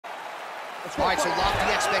All right, so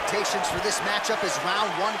lofty expectations for this matchup as round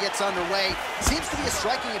one gets underway. Seems to be a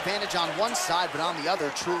striking advantage on one side, but on the other,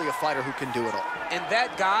 truly a fighter who can do it all. And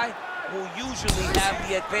that guy will usually have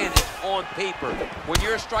the advantage on paper. When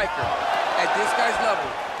you're a striker, at this guy's level,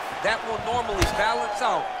 that will normally balance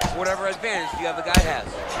out whatever advantage the other guy has.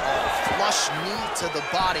 Flush knee to the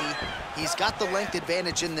body. He's got the length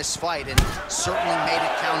advantage in this fight and certainly made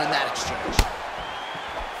it count in that exchange.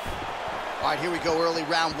 All right, here we go, early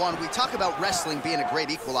round one. We talk about wrestling being a great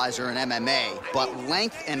equalizer in MMA, but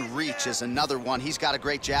length and reach is another one. He's got a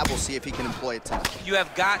great jab. We'll see if he can employ it tonight. You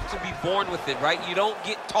have got to be born with it, right? You don't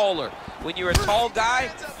get taller. When you're a tall guy,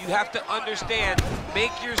 you have to understand,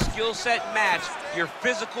 make your skill set match your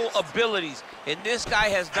physical abilities. And this guy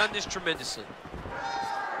has done this tremendously.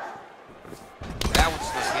 That one's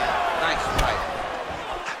slick in. Nice right.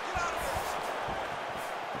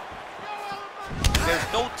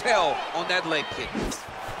 There's no tell on that leg kick.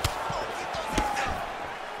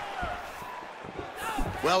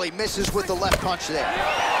 Well, he misses with the left punch there.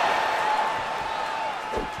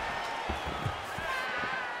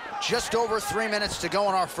 Just over 3 minutes to go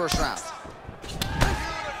in our first round.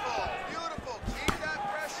 Beautiful, beautiful. Keep that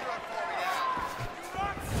pressure up for me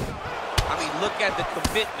now. I mean, look at the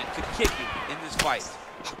commitment to kicking in this fight.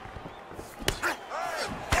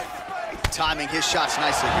 Timing his shots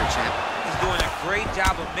nicely here, champ. He's doing a great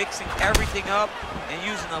job of mixing everything up and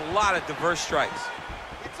using a lot of diverse strikes.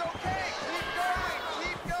 It's okay.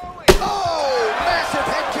 Keep going. Oh, massive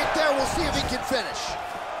head kick there. We'll see if he can finish.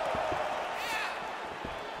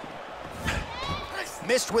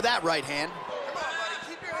 Missed with that right hand. Come on, buddy.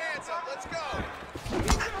 Keep your hands up. Let's go.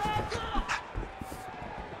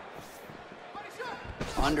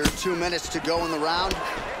 Under 2 minutes to go in the round.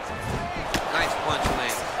 Nice punch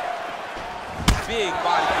land. Big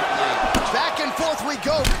body kick land. Back and forth we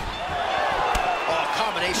go. Oh,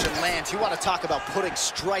 combination lands. You want to talk about putting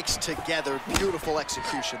strikes together. Beautiful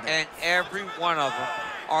execution there. And every one of them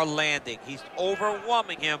are landing. He's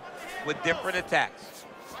overwhelming him with different attacks.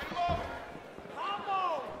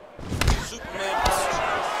 Superman.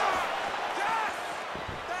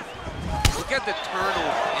 Look at the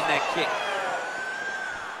turnover in that kick.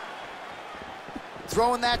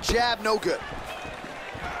 Throwing that jab, no good.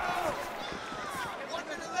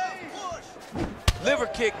 Liver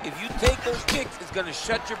kick, if you take those kicks, it's gonna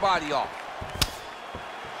shut your body off.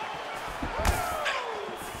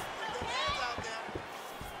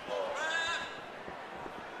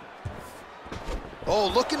 Oh,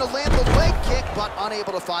 looking to land the leg kick, but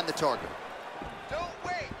unable to find the target. Don't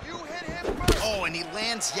wait. You hit him first. Oh, and he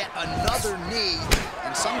lands yet another knee.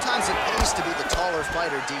 And sometimes it pays to be the taller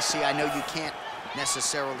fighter, DC. I know you can't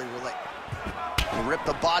necessarily relate. You rip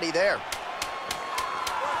the body there.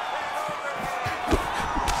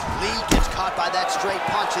 Lee gets caught by that straight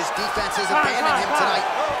punch. His defense has abandoned him tonight.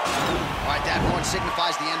 All right, that horn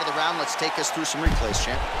signifies the end of the round. Let's take us through some replays,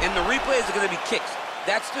 champ. And the replays are gonna be kicks.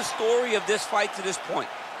 That's the story of this fight to this point.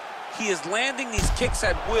 He is landing these kicks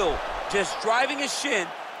at will, just driving his shin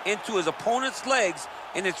into his opponent's legs,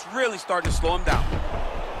 and it's really starting to slow him down.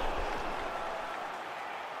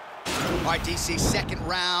 All right, DC, second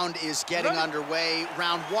round is getting underway.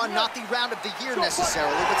 Round one, not the round of the year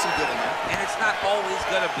necessarily, but some good in there. And it's not always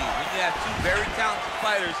gonna be. When you have two very talented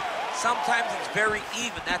fighters, sometimes it's very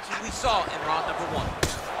even. That's what we saw in round number one.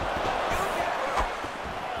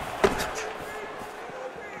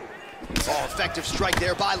 Oh, effective strike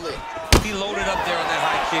there by Lee. He loaded up there on that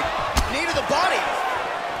high kick. Knee to the body.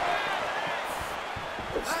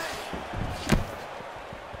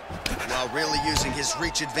 Well, really using his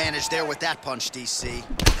reach advantage there with that punch, DC.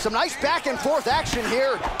 Some nice back and forth action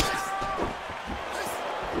here.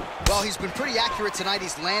 Well, he's been pretty accurate tonight.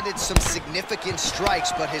 He's landed some significant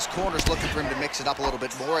strikes, but his corner's looking for him to mix it up a little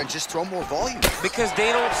bit more and just throw more volume. Because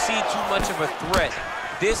they don't see too much of a threat.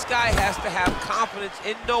 This guy has to have confidence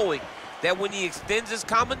in knowing that when he extends his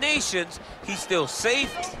combinations, he's still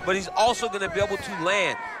safe, but he's also gonna be able to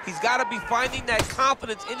land. He's gotta be finding that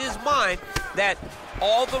confidence in his mind that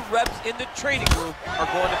all the reps in the training room are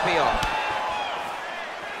going to pay off.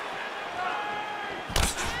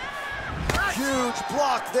 Huge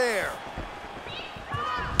block there.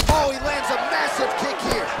 Oh, he lands a massive kick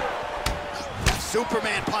here.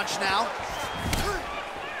 Superman punch now.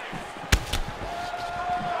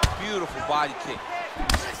 Beautiful body kick.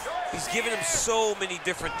 He's giving him so many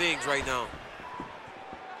different things right now.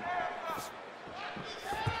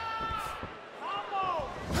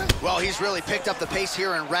 Well, he's really picked up the pace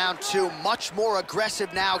here in round two. Much more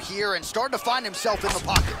aggressive now here and starting to find himself in the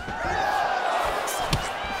pocket.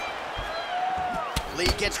 Lee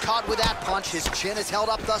gets caught with that punch. His chin is held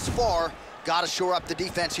up thus far. Got to shore up the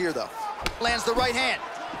defense here, though. Lands the right hand.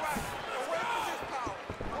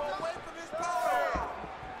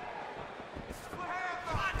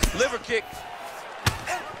 Liver kick.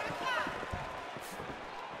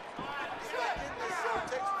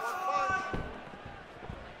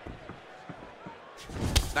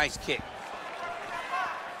 Nice kick.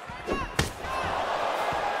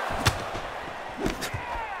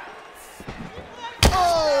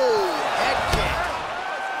 Oh, head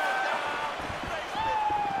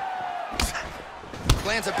kick.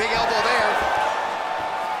 Lands a big elbow there.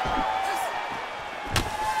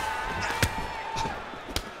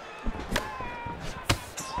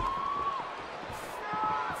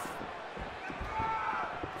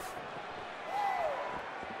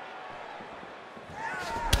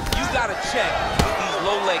 Gotta check with these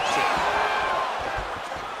low leg kicks.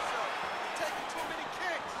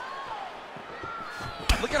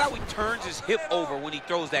 Look at how he turns his hip over when he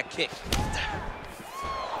throws that kick.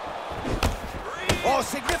 Oh,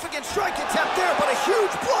 significant strike attempt there, but a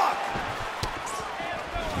huge block.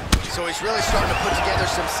 So he's really starting to put together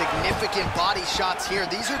some significant body shots here.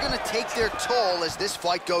 These are going to take their toll as this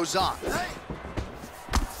fight goes on.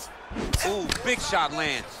 Ooh, big shot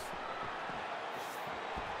lands.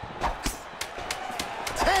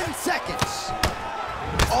 10 seconds.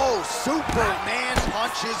 Oh, Superman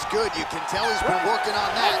punch is good. You can tell he's been working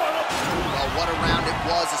on that. Well, what a round it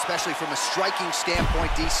was, especially from a striking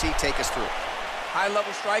standpoint. DC, take us through.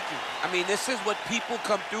 High-level striking. I mean, this is what people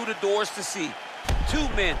come through the doors to see. Two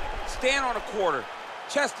men stand on a quarter,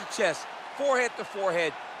 chest to chest, forehead to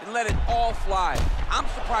forehead, and let it all fly. I'm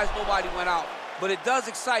surprised nobody went out, but it does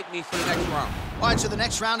excite me for the next round. All right, so the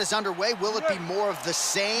next round is underway. Will it be more of the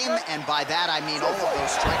same? And by that, I mean all of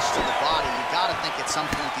those strikes to the body. You got to think at some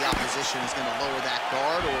point the opposition is going to lower that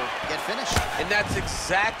guard or get finished. And that's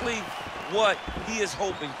exactly what he is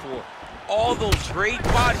hoping for. All those great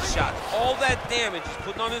body shots, all that damage he's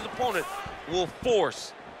putting on his opponent will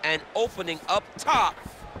force an opening up top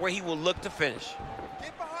where he will look to finish.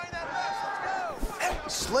 Get behind that left, let's go.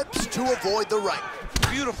 Slips to avoid the right.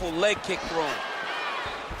 Beautiful leg kick thrown.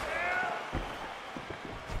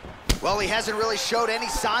 Well, he hasn't really showed any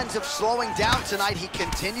signs of slowing down tonight. He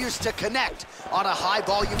continues to connect on a high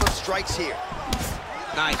volume of strikes here.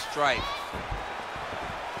 Nice strike.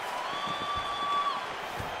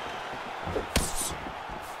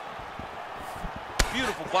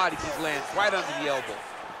 Beautiful body kick lands right under the elbow.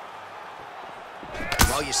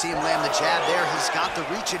 Well, you see him land the jab there. He's got the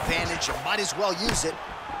reach advantage. You might as well use it.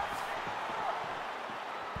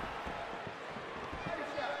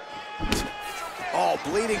 Oh,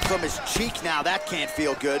 bleeding from his cheek now. That can't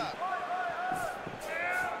feel good.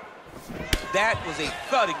 That was a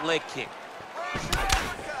thudding leg kick.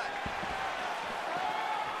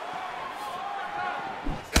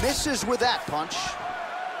 Misses with that punch.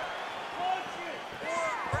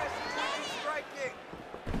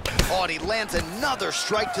 Oh, and he lands another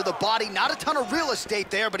strike to the body. Not a ton of real estate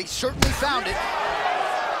there, but he certainly found it.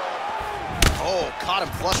 Oh, caught him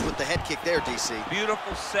flush with the head kick there, DC.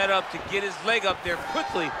 Beautiful setup to get his leg up there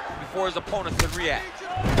quickly before his opponent could react.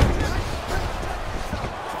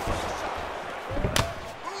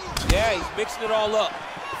 Yeah, he's mixing it all up.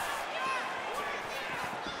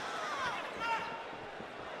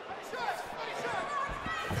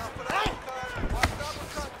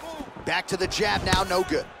 Back to the jab now, no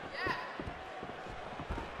good.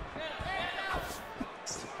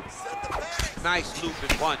 Nice loop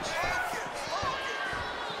and punch.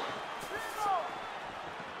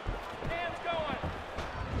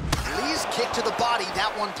 Lee's kick to the body,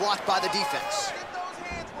 that one blocked by the defense. Get those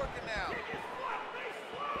hands working now.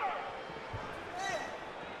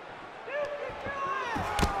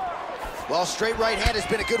 Well, straight right hand has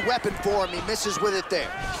been a good weapon for him. He misses with it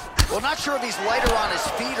there. Well, not sure if he's lighter on his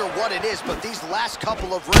feet or what it is, but these last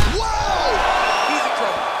couple of rounds... Whoa! He's in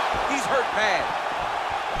trouble. He's hurt bad.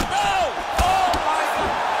 No! Oh, my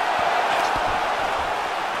God.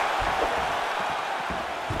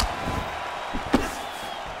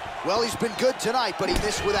 Well, he's been good tonight, but he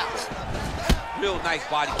missed with that one. Real nice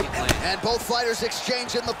body kick land. And both fighters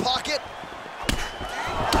exchange in the pocket.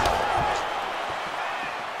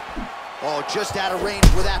 Oh, just out of range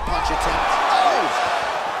with that punch attempt. Oh!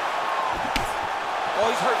 Oh,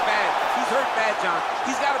 he's hurt bad. He's hurt bad, John.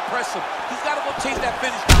 He's got to press him. He's got to go chase that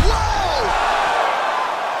finish. Whoa!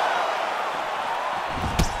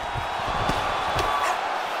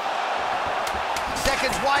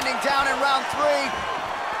 Seconds winding down in round 3.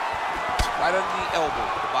 Right under the elbow,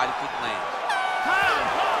 the body kick lands.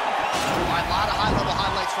 All right, a lot of high-level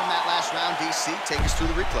highlights from that last round, DC. Take us through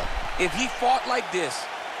the replay. If he fought like this,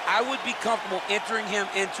 I would be comfortable entering him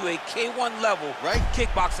into a K1 level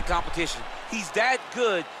kickboxing competition. He's that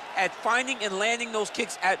good at finding and landing those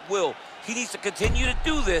kicks at will. He needs to continue to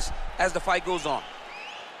do this as the fight goes on.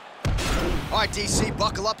 All right, DC,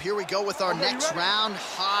 buckle up. Here we go with our next round.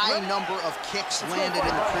 High number of kicks landed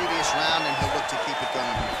in the previous round, and he'll look to keep it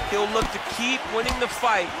going here. He'll look to keep winning the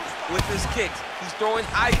fight with his kicks. He's throwing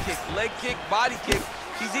high kicks, leg kick, body kick.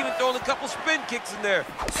 He's even throwing a couple spin kicks in there.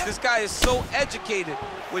 This guy is so educated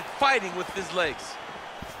with fighting with his legs.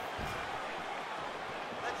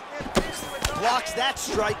 Blocks that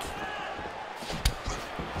strike.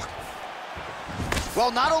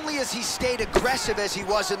 Well, not only has he stayed aggressive as he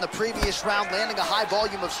was in the previous round, landing a high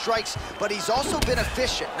volume of strikes, but he's also been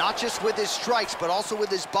efficient, not just with his strikes, but also with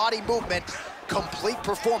his body movement. Complete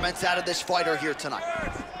performance out of this fighter here tonight.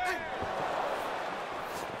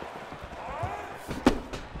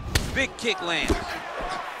 Big kick lands. All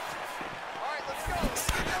right, let's go. Let's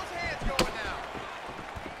get those hands going now.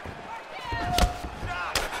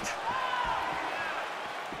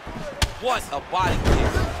 What a body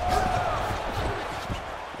kick.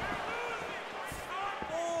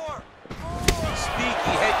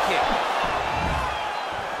 Sneaky head kick.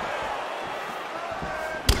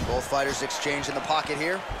 Both fighters exchange in the pocket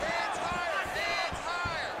here. Hands higher, hands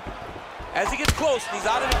higher. As he gets close and he's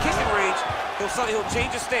out of the kicking range, he'll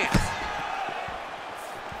change his stance.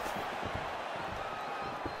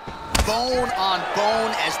 Bone on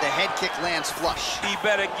bone as the head kick lands flush. He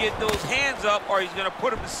better get those hands up or he's gonna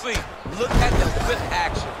put him to sleep. Look at the whip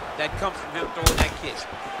action that comes from him throwing that kick.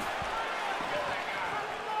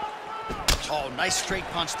 Oh, nice straight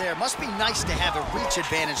punch there. Must be nice to have a reach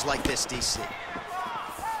advantage like this, DC.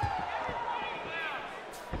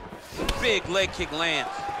 Big leg kick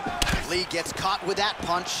lands. Lee gets caught with that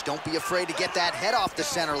punch. Don't be afraid to get that head off the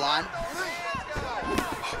center line.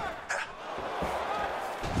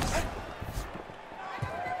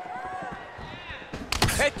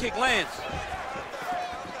 Head kick lands.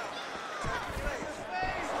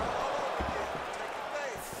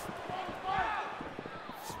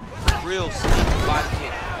 Real sneaky body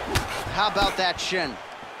kick. How about that shin?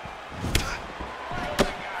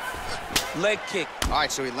 Leg kick. All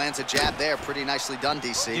right, so he lands a jab there. Pretty nicely done,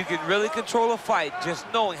 DC. You can really control a fight just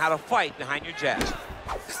knowing how to fight behind your jab.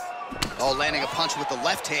 Oh, landing a punch with the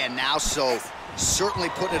left hand now, so certainly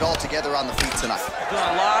putting it all together on the feet tonight. Doing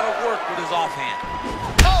a lot of work with his offhand.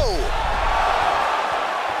 Oh!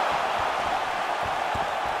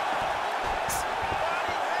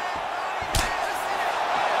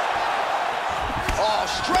 Oh,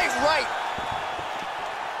 straight right.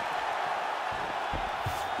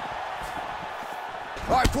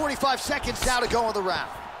 All right, 45 seconds now to go in the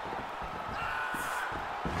round.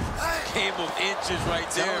 Game of inches right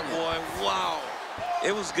there, boy. Wow.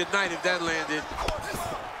 It was good night if that landed.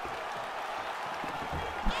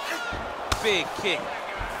 Big kick.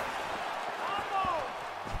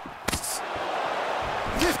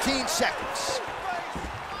 15 seconds.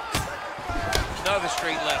 Another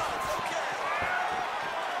straight left.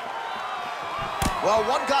 Well,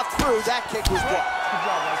 one got through. That kick was blocked. Good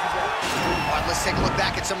job, guys. Good job. All right, let's take a look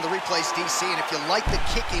back at some of the replays, DC, and if you like the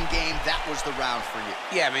kicking game, that was the round for you.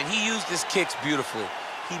 Yeah, man, he used his kicks beautifully.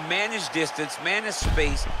 He managed distance, managed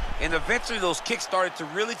space, and eventually those kicks started to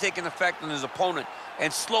really take an effect on his opponent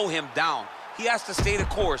and slow him down. He has to stay the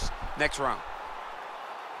course next round.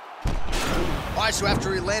 All right, so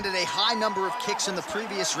after he landed a high number of kicks in the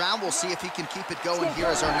previous round, we'll see if he can keep it going here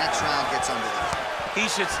as our next round gets underway. He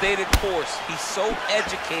should stay the course. He's so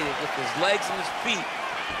educated with his legs and his feet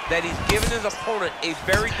that he's given his opponent a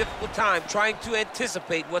very difficult time trying to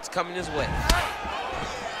anticipate what's coming his way.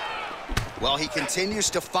 Well, he continues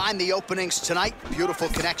to find the openings tonight. Beautiful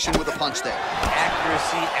connection with a punch there.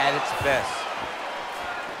 Accuracy at its best.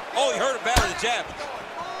 Oh, he hurt him bad with the jab.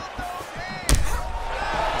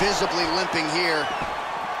 Visibly limping here.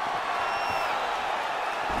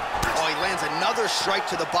 Oh, he lands another strike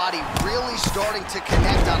to the body, really starting to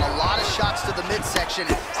connect on a lot of shots to the midsection,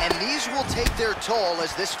 and these will take their toll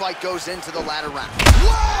as this fight goes into the latter round.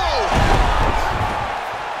 Whoa!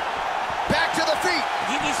 Back to the feet.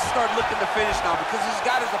 He needs to start looking to finish now because he's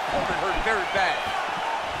got his opponent hurt very bad.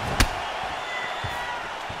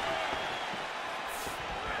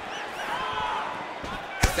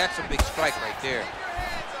 That's a big strike right there.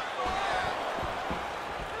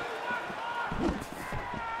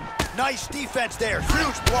 Nice defense there,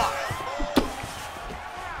 huge block.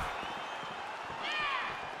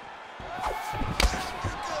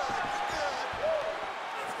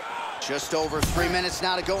 Just over 3 minutes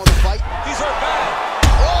now to go in the fight. He's hurt bad.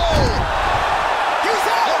 Oh! He's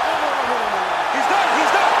out! He's done,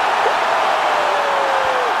 he's done.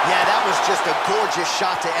 was just a gorgeous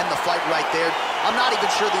shot to end the fight right there. I'm not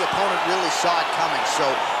even sure the opponent really saw it coming. So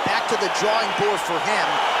back to the drawing board for him,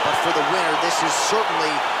 but for the winner, this is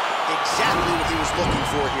certainly exactly what he was looking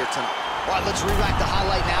for here tonight. All right, let's re-rack the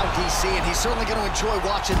highlight now, DC, and he's certainly going to enjoy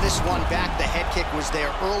watching this one back. The head kick was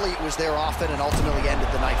there early, it was there often, and ultimately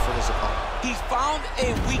ended the night for his opponent. He found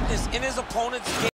a weakness in his opponent's game.